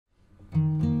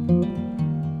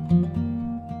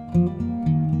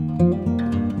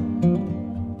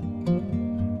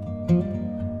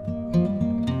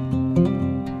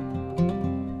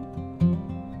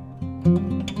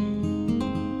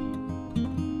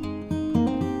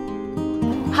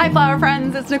Hi flower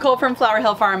friends, it's Nicole from Flower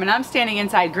Hill Farm and I'm standing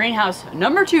inside greenhouse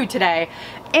number 2 today.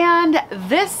 And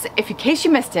this, in case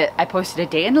you missed it, I posted a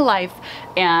day in the life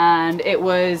and it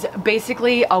was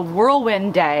basically a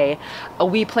whirlwind day.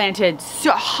 We planted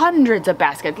hundreds of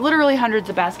baskets, literally hundreds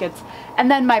of baskets. And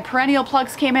then my perennial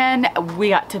plugs came in. We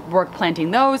got to work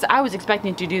planting those. I was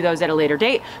expecting to do those at a later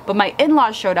date, but my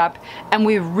in-laws showed up and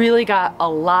we really got a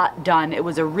lot done. It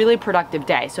was a really productive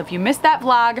day. So if you missed that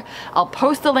vlog, I'll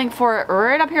post the link for it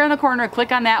right up here in the corner.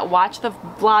 Click on that, watch the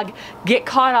vlog, get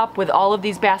caught up with all of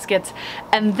these baskets.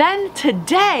 And then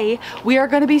today we are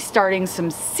going to be starting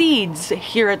some seeds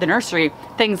here at the nursery.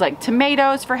 Things like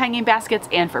tomatoes for hanging baskets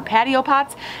and for patio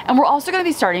pots. And we're also going to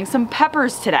be starting some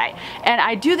peppers today. And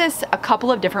I do this a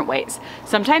couple of different ways.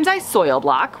 Sometimes I soil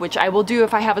block, which I will do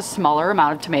if I have a smaller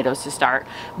amount of tomatoes to start.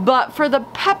 But for the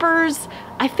peppers,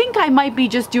 I think I might be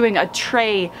just doing a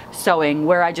tray sowing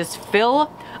where I just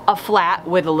fill a flat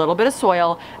with a little bit of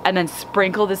soil and then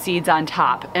sprinkle the seeds on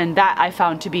top. And that I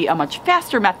found to be a much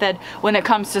faster method when it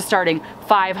comes to starting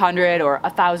 500 or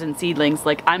 1,000 seedlings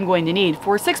like I'm going to need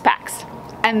for 6-packs.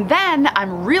 And then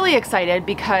I'm really excited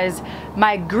because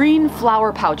my green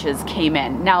flower pouches came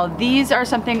in. Now these are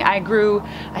something I grew,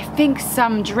 I think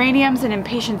some geraniums and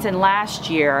impatiens in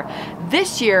last year.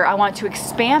 This year I want to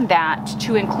expand that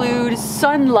to include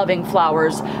sun-loving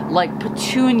flowers like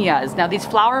petunias. Now these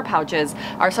flower pouches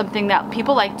are something that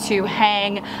people like to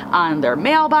hang on their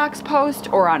mailbox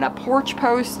post or on a porch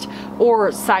post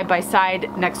or side by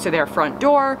side next to their front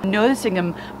door. I'm noticing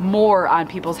them more on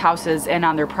people's houses and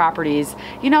on their properties.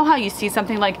 You know how you see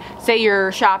something like, say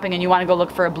you're shopping and you want to go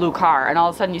look for a blue car and all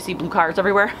of a sudden you see blue cars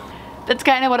everywhere? That's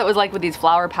kind of what it was like with these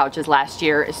flower pouches last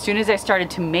year. As soon as I started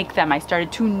to make them, I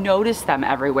started to notice them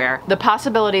everywhere. The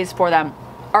possibilities for them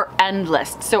are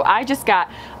endless. So I just got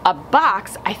a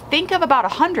box, I think of about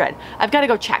 100. I've got to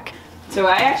go check. So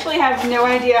I actually have no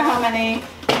idea how many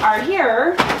are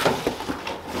here,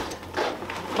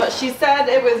 but she said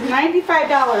it was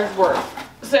 $95 worth.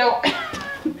 So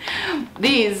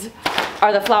these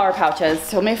are the flower pouches.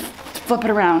 So let me flip it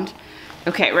around.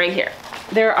 Okay, right here.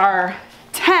 There are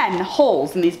 10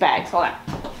 holes in these bags. Hold on.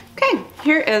 Okay,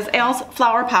 here is Al's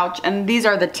flower pouch, and these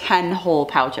are the 10 hole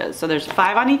pouches. So there's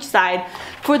 5 on each side.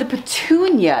 For the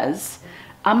petunias,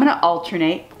 I'm gonna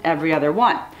alternate every other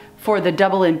one. For the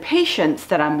double impatiens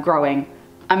that I'm growing,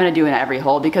 I'm gonna do it in every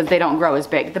hole because they don't grow as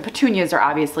big. The petunias are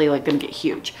obviously like gonna get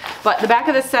huge. But the back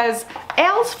of this says,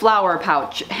 Al's flower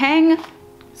pouch, hang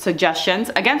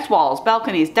suggestions against walls,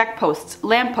 balconies, deck posts,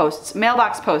 lamp posts,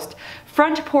 mailbox post,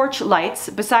 front porch lights,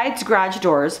 besides garage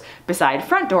doors, beside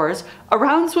front doors,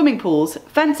 around swimming pools,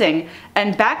 fencing,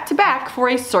 and back to back for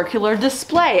a circular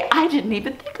display. I didn't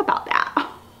even think about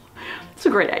that. It's a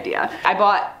great idea. I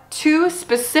bought 2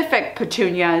 specific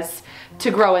petunias to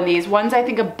grow in these. One's I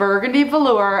think a burgundy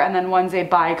velour and then one's a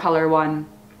bicolor one,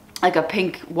 like a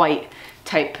pink white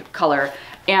type color.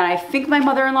 And I think my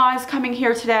mother-in-law is coming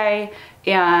here today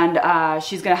and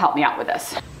she's gonna help me out with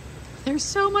this. There's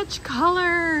so much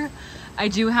color. I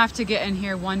do have to get in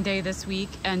here one day this week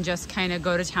and just kind of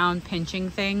go to town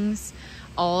pinching things.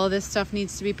 All of this stuff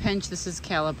needs to be pinched. This is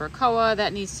calibrachoa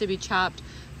that needs to be chopped.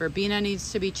 Verbena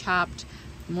needs to be chopped.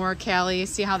 More cali.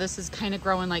 See how this is kind of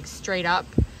growing like straight up?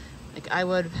 Like I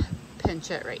would pinch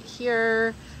it right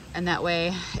here, and that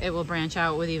way it will branch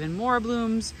out with even more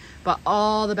blooms. But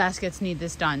all the baskets need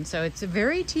this done. So it's a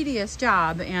very tedious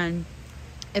job. And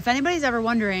if anybody's ever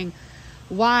wondering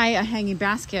why a hanging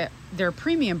basket, they're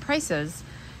premium prices,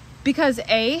 because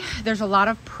A, there's a lot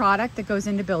of product that goes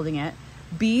into building it.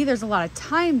 B, there's a lot of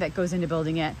time that goes into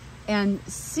building it. And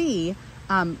C,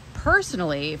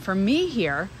 personally, for me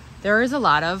here, there is a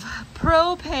lot of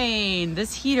propane.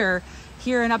 This heater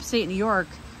here in upstate New York,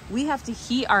 we have to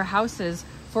heat our houses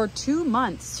for 2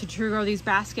 months to grow these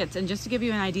baskets. And just to give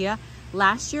you an idea,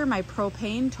 last year my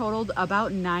propane totaled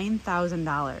about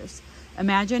 $9,000.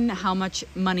 Imagine how much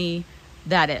money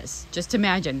that is. Just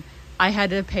imagine. I had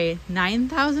to pay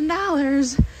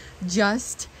 $9,000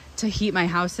 just to heat my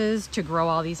houses to grow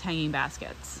all these hanging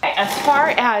baskets. As far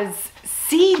as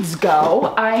seeds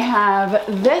go, I have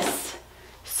this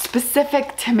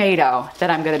specific tomato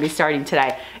that I'm gonna be starting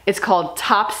today. It's called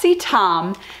Topsy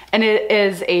Tom, and it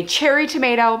is a cherry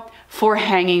tomato for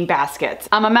hanging baskets.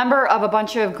 I'm a member of a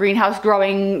bunch of greenhouse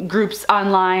growing groups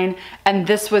online, and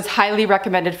this was highly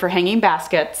recommended for hanging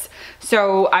baskets.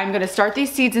 So I'm gonna start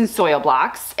these seeds in soil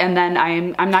blocks, and then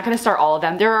I'm not gonna start all of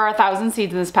them. There are 1,000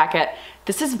 seeds in this packet.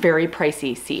 This is very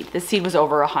pricey seed. This seed was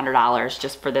over $100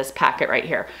 just for this packet right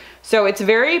here. So it's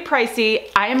very pricey.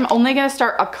 I'm only gonna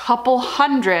start a couple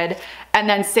hundred and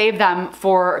then save them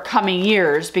for coming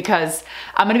years because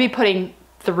I'm gonna be putting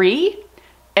 3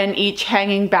 in each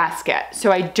hanging basket. So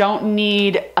I don't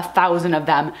need 1,000 of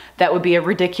them. That would be a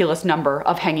ridiculous number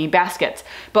of hanging baskets.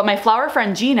 But my flower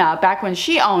friend Gina, back when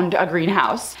she owned a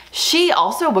greenhouse, she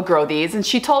also would grow these, and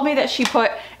she told me that she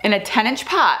put in a 10-inch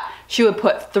pot, she would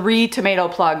put 3 tomato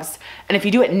plugs. And if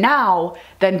you do it now,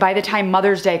 then by the time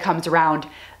Mother's Day comes around,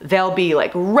 they'll be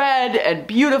like red and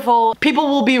beautiful. People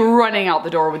will be running out the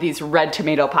door with these red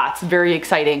tomato pots. Very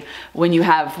exciting when you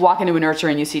walk into a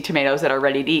nursery and you see tomatoes that are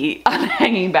ready to eat on a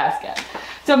hanging basket.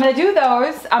 So I'm gonna do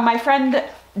those. My friend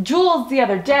Jules the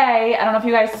other day, I don't know if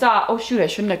you guys saw, oh shoot, I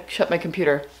shouldn't have shut my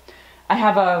computer. I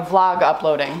have a vlog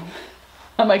uploading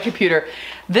on my computer.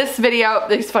 This video,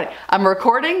 it's funny, I'm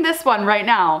recording this one right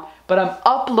now, but I'm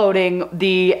uploading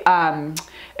the,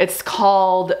 it's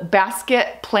called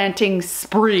Basket Planting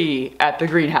Spree at the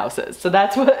greenhouses. So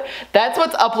that's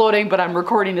what's uploading, but I'm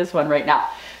recording this one right now.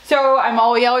 So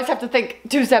we always have to think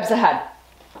 2 steps ahead.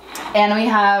 And we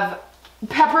have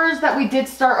peppers that we did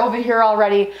start over here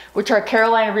already, which are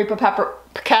Carolina Reaper pepper,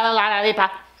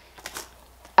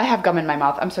 I have gum in my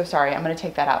mouth, I'm so sorry, I'm gonna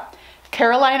take that out.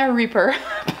 Carolina Reaper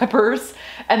peppers,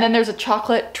 and then there's a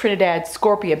chocolate Trinidad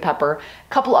scorpion pepper,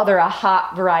 a couple other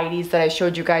hot varieties that I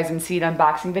showed you guys in seed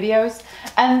unboxing videos.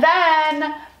 And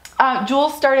then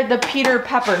Jules started the Peter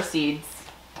pepper seeds.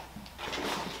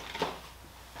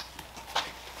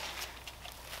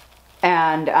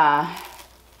 And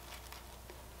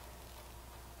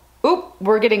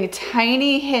we're getting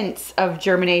tiny hints of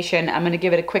germination. I'm gonna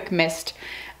give it a quick mist.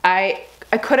 I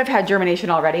could have had germination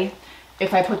already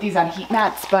if I put these on heat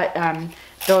mats, but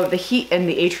though the heat in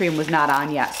the atrium was not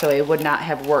on yet, so it would not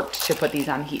have worked to put these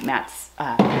on heat mats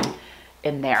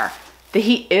in there. The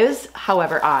heat is,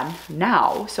 however, on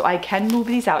now, so I can move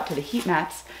these out to the heat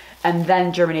mats, and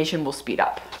then germination will speed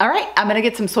up. All right, I'm gonna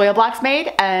get some soil blocks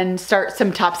made and start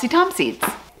some Topsy Tom seeds.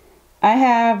 I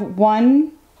have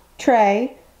 1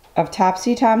 tray of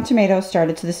Topsy Tom tomatoes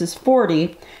started, so this is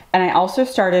 40, and I also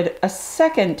started a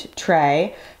second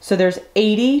tray, so there's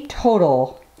 80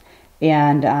 total.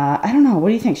 And I don't know, what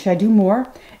do you think? Should I do more?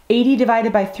 80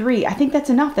 divided by 3, I think that's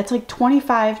enough. That's like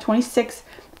 25, 26,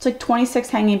 it's like 26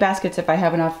 hanging baskets if I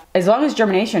have enough, as long as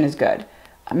germination is good.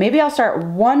 Maybe I'll start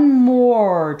 1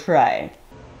 more tray.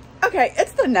 Okay,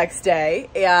 it's the next day,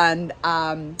 and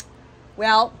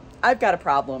well, I've got a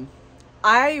problem.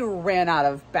 I ran out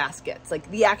of baskets, like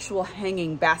the actual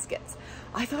hanging baskets.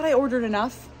 I thought I ordered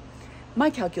enough. My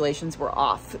calculations were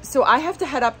off. So I have to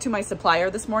head up to my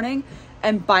supplier this morning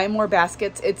and buy more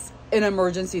baskets. It's an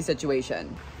emergency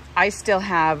situation. I still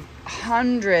have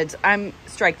hundreds,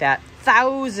 strike that,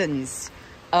 thousands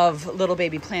of little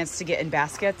baby plants to get in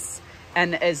baskets.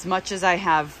 And as much as I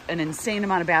have an insane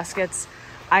amount of baskets,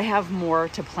 I have more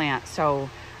to plant. So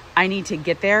I need to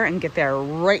get there and get there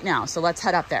right now. So let's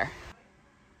head up there.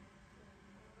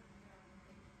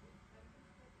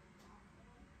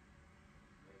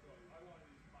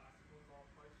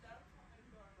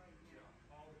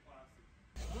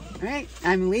 All right,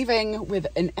 I'm leaving with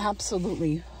an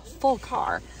absolutely full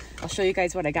car. I'll show you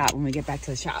guys what I got when we get back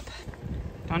to the shop.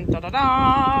 Dun, da, da, da.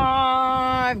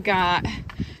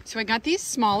 I got these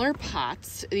smaller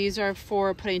pots. These are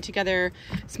for putting together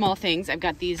small things. I've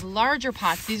got these larger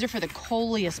pots. These are for the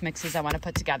coleus mixes I want to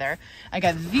put together. I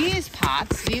got these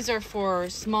pots. These are for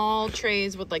small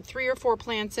trays with like 3 or 4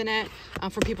 plants in it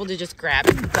for people to just grab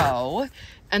and go.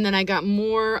 And then I got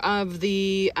more of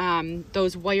the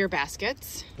those wire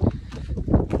baskets.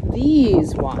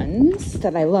 These ones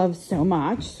that I love so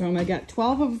much. So I got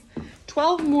 12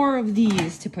 more of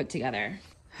these to put together.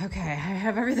 Okay, I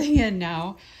have everything in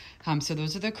now. So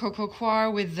those are the coco coir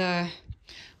with the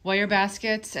wire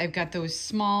baskets. I've got those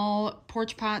small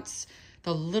porch pots,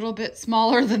 the little bit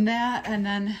smaller than that, and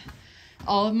then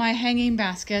all of my hanging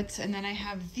baskets. And then I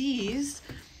have these,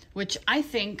 which I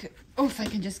think, oh, if I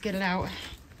can just get it out.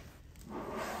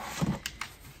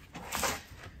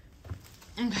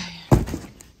 Okay.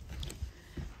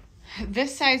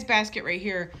 This size basket right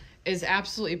here is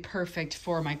absolutely perfect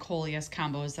for my coleus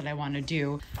combos that I want to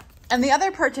do. And the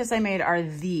other purchase I made are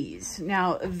these.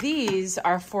 Now, these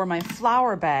are for my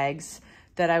flower bags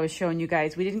that I was showing you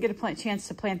guys. We didn't get a chance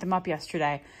to plant them up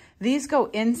yesterday. These go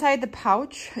inside the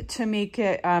pouch to make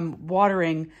it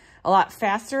watering a lot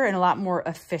faster and a lot more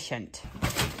efficient.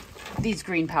 These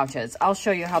green pouches, I'll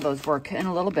show you how those work in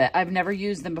a little bit. I've never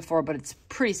used them before, but it's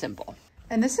pretty simple.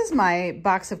 And this is my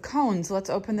box of cones. Let's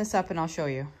open this up and I'll show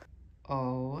you.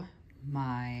 Oh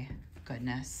my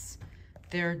goodness.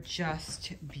 They're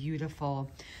just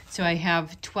beautiful. So I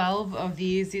have 12 of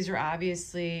these. These are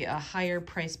obviously a higher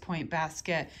price point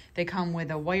basket. They come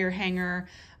with a wire hanger.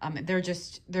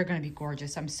 They're gonna be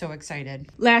gorgeous. I'm so excited.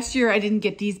 Last year, I didn't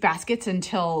get these baskets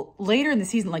until later in the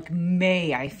season, like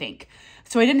May, I think.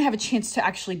 So I didn't have a chance to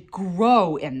actually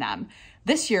grow in them.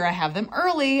 This year I have them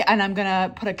early and I'm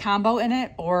gonna put a combo in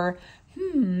it or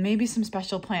maybe some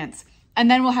special plants.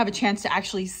 And then we'll have a chance to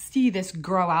actually see this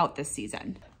grow out this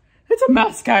season. It's a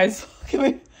mess, guys.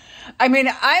 I mean,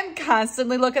 I'm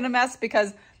constantly looking a mess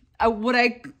because what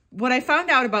I found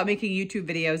out about making YouTube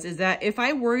videos is that if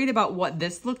I worried about what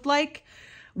this looked like,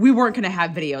 we weren't going to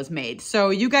have videos made. So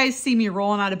you guys see me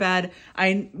rolling out of bed.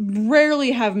 I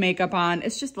rarely have makeup on.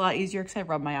 It's just a lot easier because I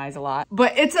rub my eyes a lot.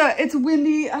 But it's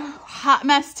windy, hot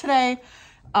mess today.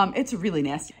 It's really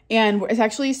nasty. And it's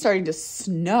actually starting to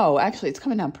snow. Actually, it's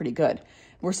coming down pretty good.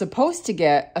 We're supposed to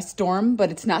get a storm,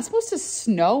 but it's not supposed to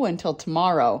snow until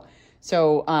tomorrow.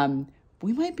 So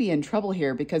we might be in trouble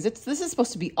here because this is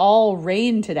supposed to be all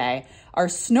rain today. Our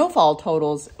snowfall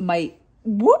totals might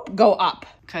go up.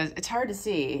 Because it's hard to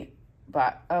see,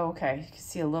 but okay, you can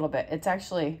see a little bit. It's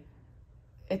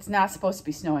not supposed to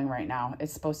be snowing right now.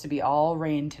 It's supposed to be all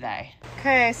rain today.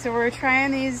 Okay, so we're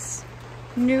trying these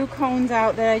new cones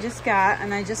out that I just got,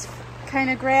 and I just kind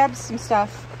of grabbed some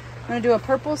stuff. I'm gonna do a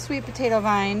purple sweet potato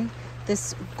vine,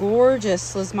 this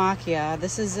gorgeous Lismachia.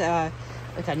 This is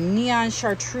like a neon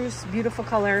chartreuse, beautiful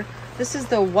color. This is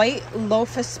the white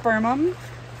Lophispermum.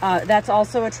 That's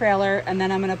also a trailer, and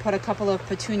then I'm gonna put a couple of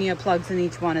petunia plugs in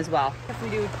each one as well. If we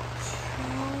do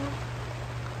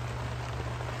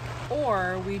 2,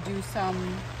 or we do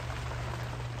some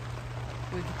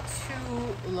with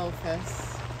 2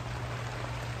 Lophis.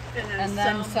 And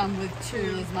then some with 2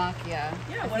 Lismachia.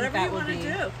 Yeah, whatever you want to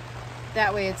do.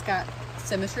 That way it's got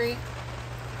symmetry.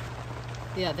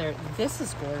 Yeah, this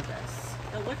is gorgeous.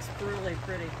 It looks really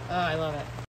pretty. Oh, I love it.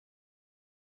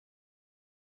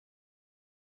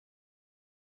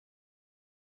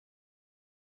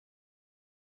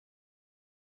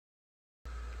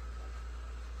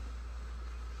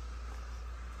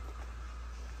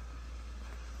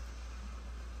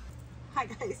 Hi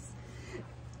guys.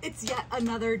 It's yet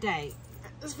another day.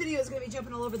 This video is going to be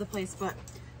jumping all over the place, but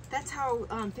that's how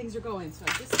things are going. So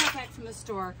I just got back from the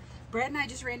store. Brad and I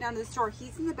just ran down to the store.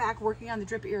 He's in the back working on the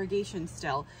drip irrigation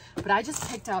still, but I just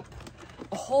picked up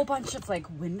a whole bunch of like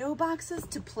window boxes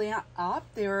to plant up.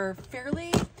 They were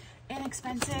fairly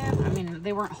inexpensive. I mean,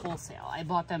 they weren't wholesale. I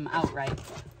bought them outright,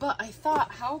 but I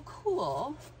thought how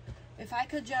cool if I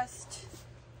could just,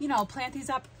 you know, plant these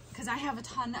up, because I have a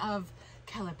ton of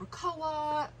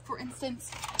Calibrachoa, for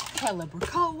instance.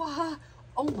 Calibrachoa.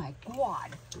 Oh my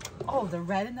God. Oh, the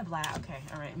red and the black. Okay,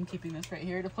 all right, I'm keeping this right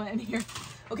here to plant in here.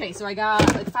 Okay, so I got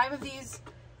like 5 of these,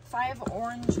 5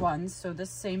 orange ones. So this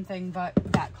same thing, but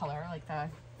that color, like the,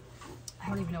 I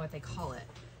don't even know what they call it,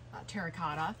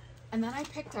 terracotta. And then I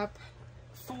picked up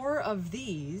 4 of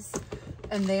these,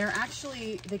 and they are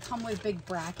actually, they come with big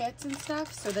brackets and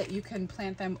stuff so that you can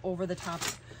plant them over the top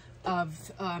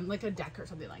of like a deck or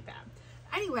something like that.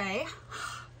 Anyway,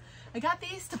 I got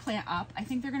these to plant up. I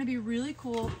think they're going to be really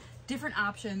cool, different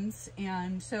options.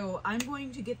 And so I'm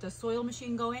going to get the soil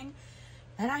machine going.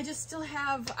 And I just still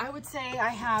have, I would say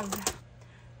I have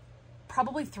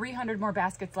probably 300 more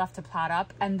baskets left to pot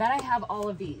up. And then I have all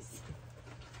of these.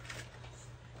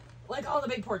 Like all the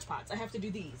big porch pots. I have to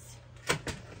do these.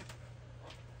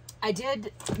 I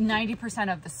did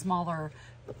 90% of the smaller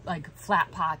like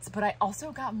flat pots, but I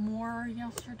also got more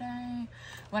yesterday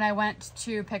when I went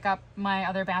to pick up my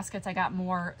other baskets. I got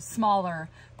more smaller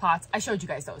pots. I showed you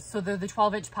guys those. So they're the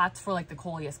 12-inch pots for like the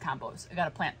coleus combos. I got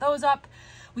to plant those up.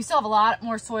 We still have a lot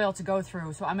more soil to go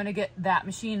through, so I'm going to get that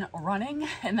machine running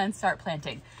and then start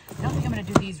planting. I don't think I'm going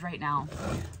to do these right now.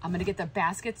 I'm going to get the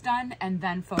baskets done and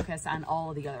then focus on all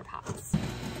of the other pots.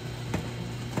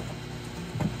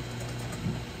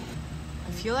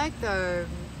 I feel like the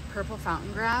purple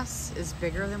fountain grass is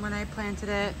bigger than when I planted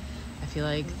it. I feel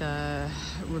like the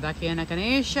Rudbeckia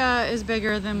echinacea is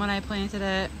bigger than when I planted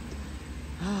it.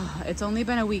 Oh, it's only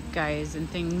been a week, guys, and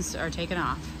things are taking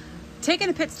off. Taking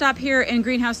a pit stop here in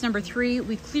greenhouse number 3.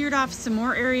 We cleared off some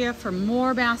more area for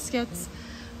more baskets,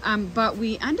 but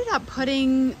we ended up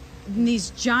putting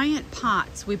these giant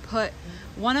pots. We put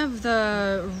one of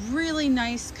the really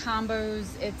nice combos.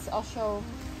 I'll show,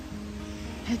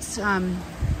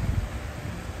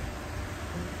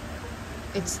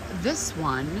 it's this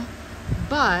one,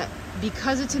 but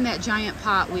because it's in that giant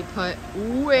pot, we put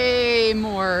way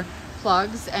more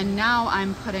plugs, and now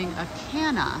I'm putting a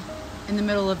canna in the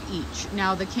middle of each.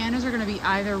 Now the cannas are going to be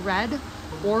either red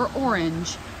or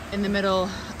orange in the middle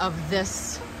of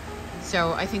this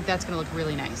So I think that's gonna look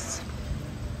really nice.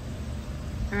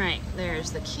 All right,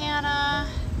 there's the canna,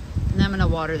 and then I'm gonna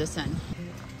water this in.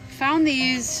 Found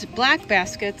these black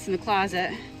baskets in the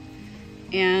closet,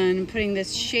 and putting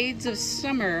this Shades of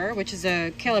Summer, which is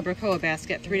a Calabracoa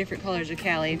basket, 3 different colors of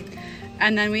Cali.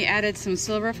 And then we added some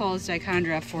Silver Falls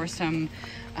dichondra for some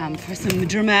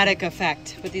dramatic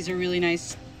effect. But these are really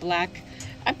nice black,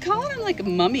 I'm calling them like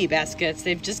mummy baskets.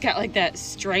 They've just got like that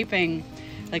striping,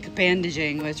 like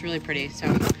bandaging, but it's really pretty.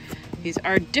 So these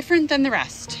are different than the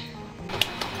rest.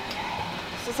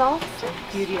 This is all so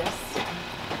beauteous.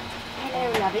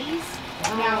 Hello, lovies.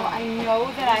 Now, I know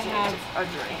that I have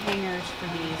hangers for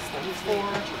these.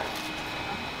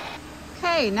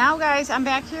 Okay, now guys, I'm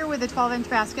back here with the 12-inch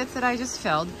baskets that I just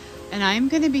filled, and I'm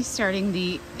gonna be starting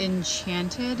the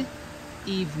Enchanted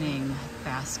Evening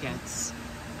baskets.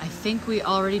 I think we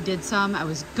already did some. I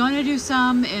was gonna do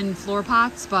some in floor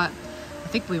pots, but I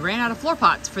think we ran out of floor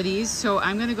pots for these, so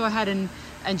I'm gonna go ahead and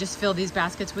just fill these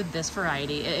baskets with this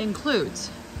variety. It includes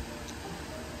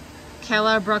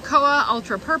Calabracoa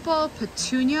Ultra Purple,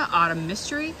 Petunia Autumn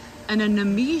Mystery, and a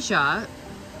Nemesia,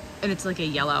 and it's like a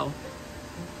yellow.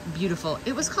 Beautiful.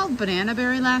 It was called Banana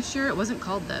Berry last year. It wasn't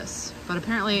called this, but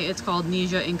apparently it's called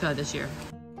Nesia Inca this year.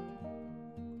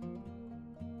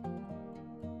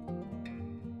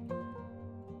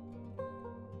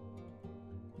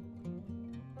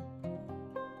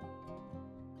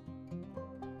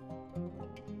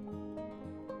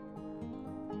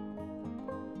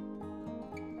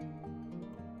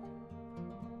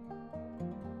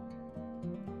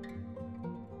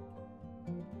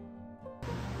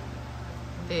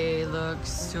 They look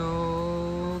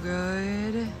so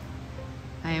good.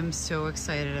 I am so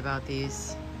excited about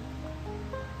these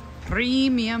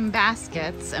premium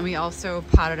baskets. And we also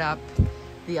potted up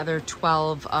the other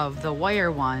 12 of the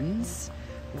wire ones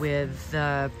with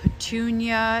the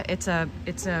Petunia. It's a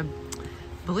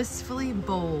Blissfully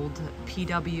Bold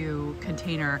PW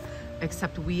container,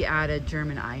 except we added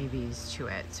German ivies to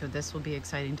it. So this will be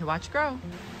exciting to watch grow.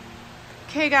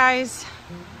 Okay guys.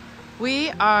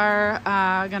 We are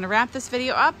gonna wrap this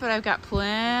video up, but I've got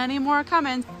plenty more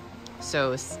coming.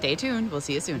 So stay tuned, we'll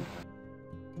see you soon.